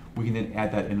species, we can then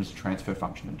add that in as a transfer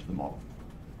function into the model.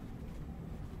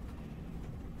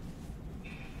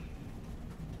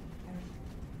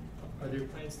 Are there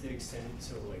plans to extend,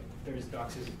 so like there's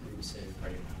doxorubicin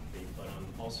cardiomyopathy, but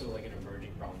also like an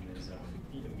emerging problem is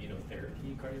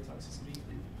immunotherapy cardiotoxicity?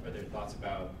 Are there thoughts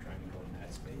about trying to go in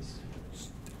that space?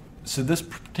 So this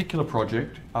particular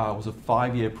project was a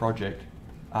 5-year project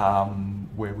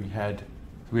where we have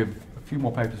a few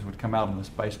more papers that would come out on this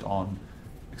based on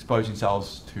exposing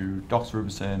cells to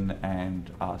doxorubicin and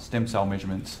stem cell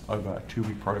measurements over a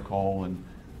 2-week protocol, and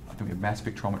I think we have mass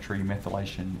spectrometry,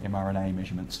 methylation, mRNA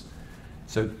measurements.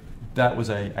 So that was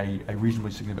a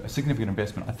reasonably significant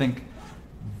investment. I think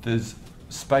there's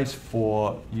space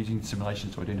for using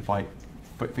simulations to identify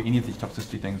for any of these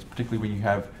toxicity things, particularly when you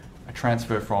have a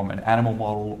transfer from an animal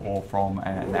model or from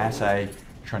an assay,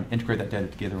 trying to integrate that data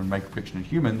together and make a prediction in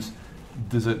humans.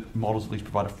 Does it models at least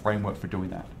provide a framework for doing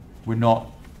that? We're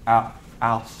not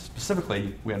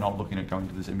specifically, we're not looking at going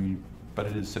to this immune, but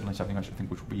it is certainly something I should think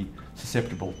which would be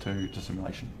susceptible to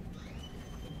simulation.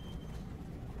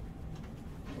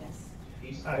 Yes.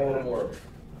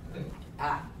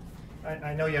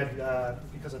 I know you had,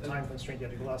 because of time constraint, you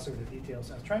had to gloss over the details.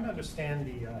 I was trying to understand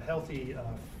the healthy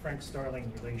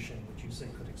Frank-Starling relation, which you say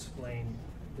could explain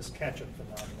this catch-up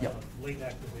phenomenon Yep. of late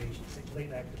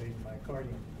activated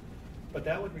myocardium. But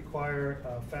that would require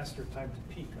a faster time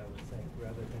to peak, I would think,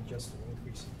 rather than just an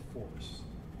increase in force.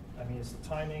 I mean, is the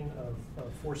timing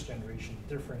of force generation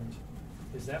different?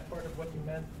 Is that part of what you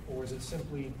meant? Or is it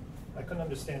simply, I couldn't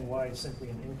understand why simply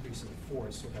an increase in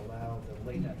force would allow the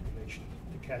late activation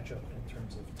to catch up in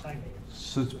terms of timing.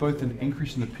 So it's both an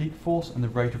increase in the peak force and the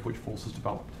rate at which force is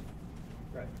developed.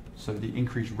 Right. So the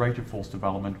increased rate of force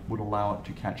development would allow it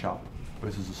to catch up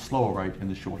versus a slower rate in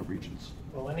the shorter regions.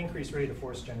 Well, an increased rate of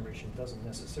force generation doesn't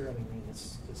necessarily mean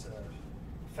it's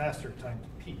a faster time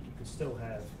to peak. You could still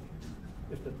have,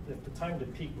 if the time to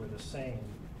peak were the same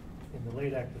in the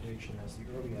late activation as the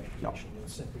early activation, it would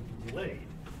simply be delayed.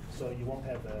 So you won't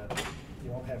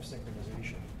have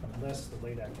synchronization unless the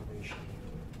late activation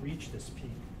reached this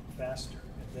peak faster,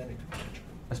 and then it could catch up.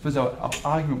 I suppose our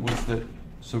argument was that,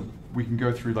 so we can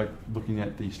go through like looking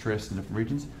at the stress in different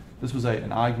regions. This was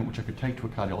an argument which I could take to a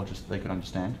cardiologist that they could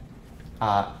understand,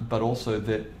 but also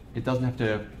that it doesn't have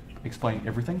to explain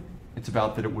everything. It's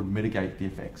about that it would mitigate the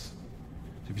effects.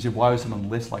 So if you said, why was someone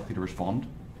less likely to respond?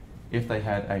 If they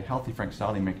had a healthy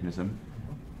Frank-Starling mechanism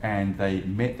and they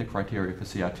met the criteria for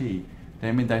CRT,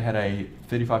 that meant they had a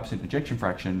 35% ejection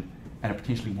fraction and it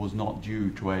potentially was not due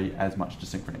to as much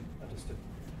desynchrony. Understood.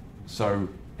 So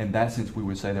in that sense, we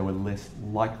would say they were less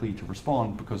likely to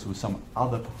respond because there was some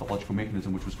other pathological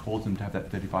mechanism which was causing them to have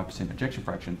that 35% ejection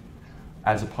fraction,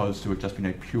 as opposed to it just being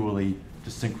a purely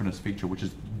desynchronous feature, which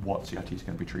is what CRT is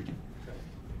going to be treating. Okay.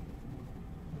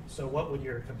 So what would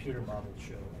your computer model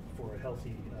show for a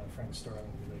healthy Frank-Starling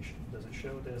relation? Does it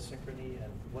show the synchrony,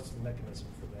 and what's the mechanism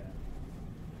for that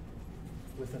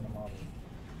within the model?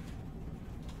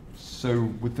 So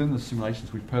within the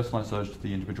simulations, we personalized those to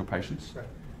the individual patients. Right.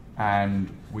 And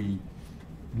we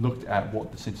looked at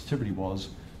what the sensitivity was,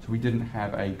 so we didn't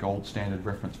have a gold standard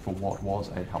reference for what was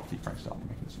a healthy Frank-Starling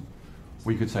mechanism.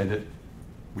 We could say that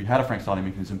we had a Frank-Starling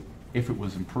mechanism. If it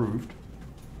was improved,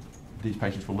 these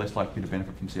patients were less likely to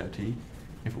benefit from CRT.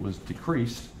 If it was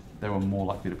decreased, they were more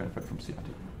likely to benefit from CRT.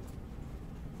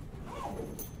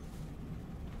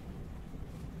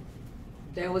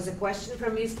 There was a question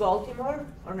from East Baltimore,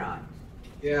 or not?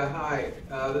 Yeah, hi.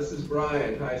 This is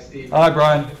Brian. Hi, Steve. Hi,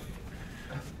 Brian.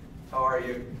 How are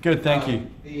you? Good, thank you.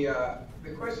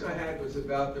 The question I had was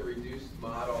about the reduced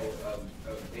model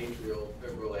of atrial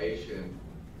fibrillation.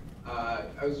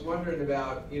 I was wondering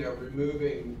about,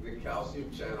 removing the calcium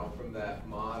channel from that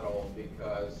model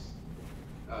because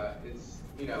it's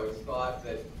thought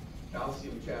that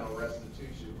calcium channel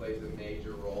restitution plays a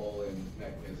major role in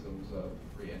mechanisms of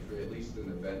reentry, at least in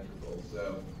the ventricle.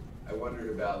 So I wondered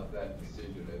about that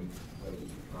decision and whether you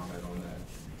could comment on that.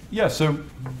 Yeah, so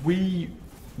we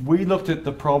looked at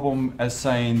the problem as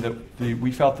saying that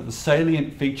we felt that the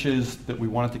salient features that we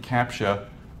wanted to capture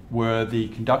were the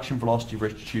conduction velocity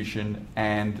restitution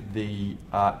and the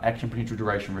action potential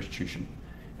duration restitution,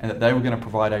 and that they were going to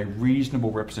provide a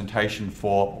reasonable representation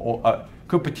for, or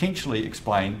could potentially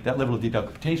explain, that level of detail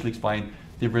could potentially explain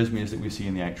the arrhythmias that we see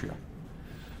in the atria.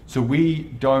 So we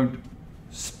don't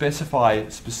specify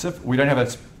we don't have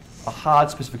a hard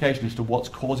specification as to what's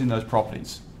causing those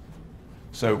properties.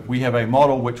 So we have a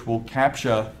model which will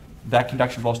capture that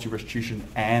conduction velocity restitution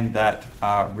and that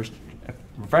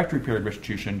refractory period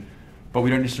restitution but we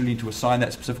don't necessarily need to assign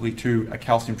that specifically to a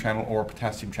calcium channel or a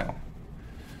potassium channel.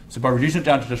 So by reducing it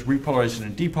down to just repolarization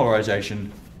and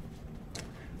depolarization,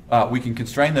 we can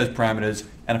constrain those parameters,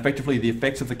 and effectively the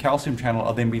effects of the calcium channel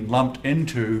are then being lumped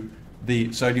into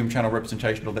the sodium channel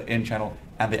representation, or the in channel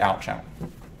and the out channel. Okay,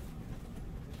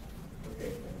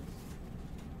 thanks.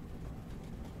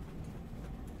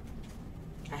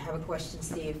 I have a question,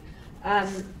 Steve.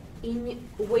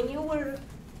 When you were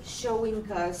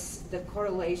showing us the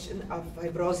correlation of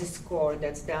fibrosis score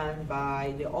that's done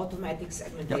by the automatic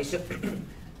segmentation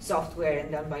software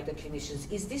and done by the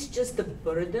clinicians, is this just the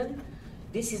burden?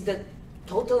 This is the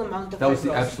total amount of That was the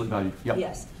fibrosis? absolute value. Yep.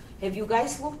 Yes. Have you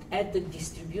guys looked at the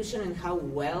distribution and how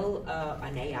well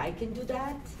an AI can do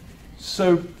that?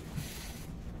 So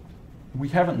we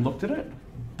haven't looked at it,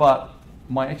 but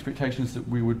my expectation is that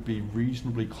we would be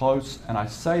reasonably close, and I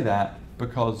say that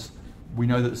because we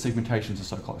know that the segmentations are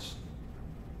so close.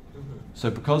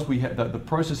 So because we have the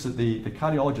process that the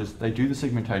cardiologists, they do the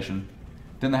segmentation,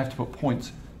 then they have to put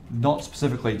points, not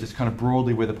specifically, just kind of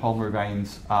broadly where the pulmonary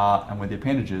veins are and where the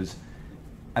appendage is,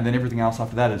 and then everything else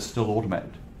after that is still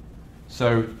automated.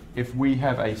 So if we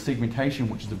have a segmentation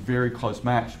which is a very close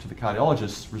match to the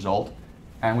cardiologist's result,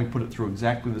 and we put it through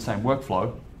exactly the same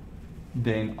workflow,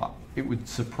 then it would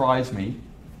surprise me,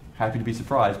 happy to be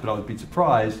surprised, but I would be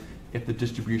surprised if the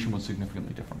distribution was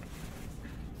significantly different.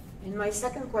 And my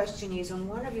second question is, on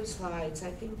one of your slides,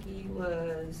 I think it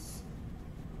was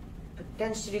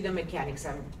potentially the mechanics,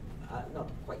 I'm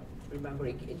not quite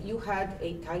remembering. You had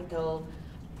a title,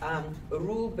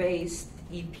 rule-based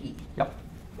EP. Yep.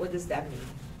 What does that mean?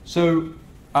 So,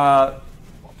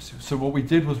 so what we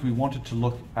did was we wanted to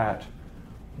look at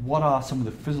what are some of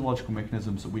the physiological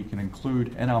mechanisms that we can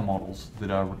include in our models that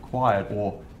are required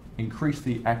or increase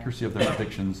the accuracy of their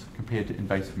predictions compared to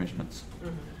invasive measurements.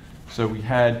 Mm-hmm. So we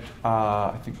had,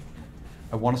 I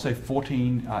want to say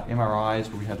 14 MRIs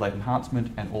where we had late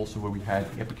enhancement, and also where we had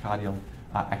epicardial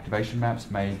activation maps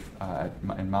made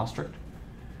in Maastricht.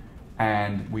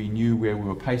 And we knew where we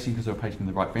were pacing because they were pacing in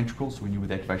the right ventricle, so we knew where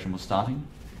the activation was starting.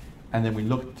 And then we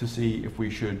looked to see if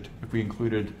we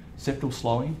included septal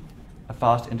slowing, a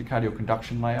fast endocardial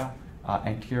conduction layer,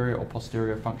 anterior or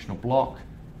posterior functional block,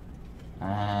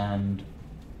 and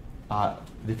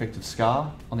the effect of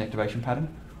SCAR on the activation pattern.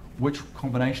 Which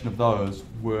combination of those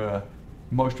were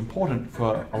most important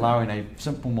for allowing a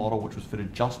simple model which was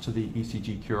fitted just to the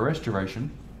ECG QRS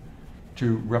duration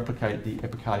to replicate the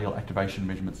epicardial activation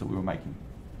measurements that we were making.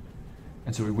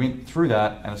 And so we went through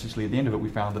that, and essentially at the end of it we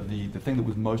found that the thing that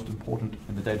was most important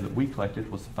in the data that we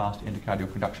collected was the fast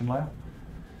endocardial conduction layer.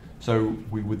 So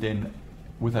we would then,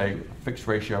 with a fixed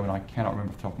ratio, and I cannot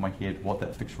remember off the top of my head what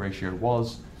that fixed ratio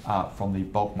was from the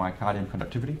bulk myocardium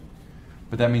conductivity,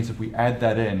 but that means if we add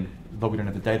that in, though we don't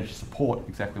have the data to support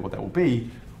exactly what that will be,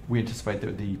 we anticipate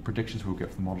that the predictions we'll get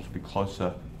from the models will be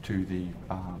closer to the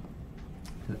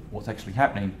what's actually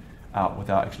happening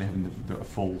without actually having the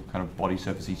full kind of body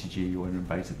surface ECG or an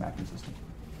invasive mapping system.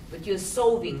 But you're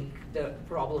solving the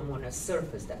problem on a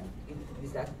surface then.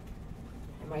 Is that,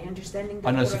 am I understanding that?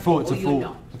 I know it's a full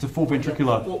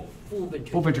ventricular. Full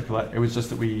ventricular. It was just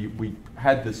that we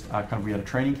had this we had a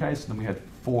training case, and then we had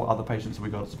 4 other patients that we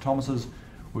got as St. Thomas's.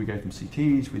 We gave them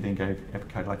CTs, we then gave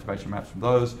epicardial activation maps from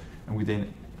those, and we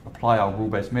then apply our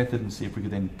rule-based method and see if we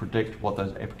could then predict what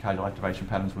those epicardial activation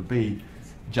patterns would be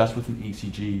just with an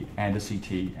ECG and a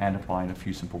CT and applying a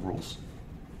few simple rules.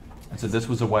 And so this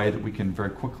was a way that we can very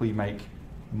quickly make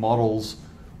models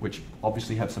which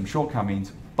obviously have some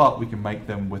shortcomings, but we can make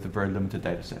them with a very limited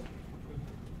data set. Okay.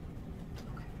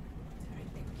 All right,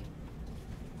 thank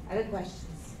you. Other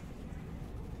questions?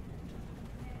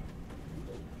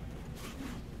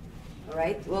 All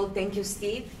right, well, thank you,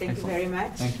 Steve. Thank you very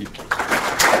much. Thank you.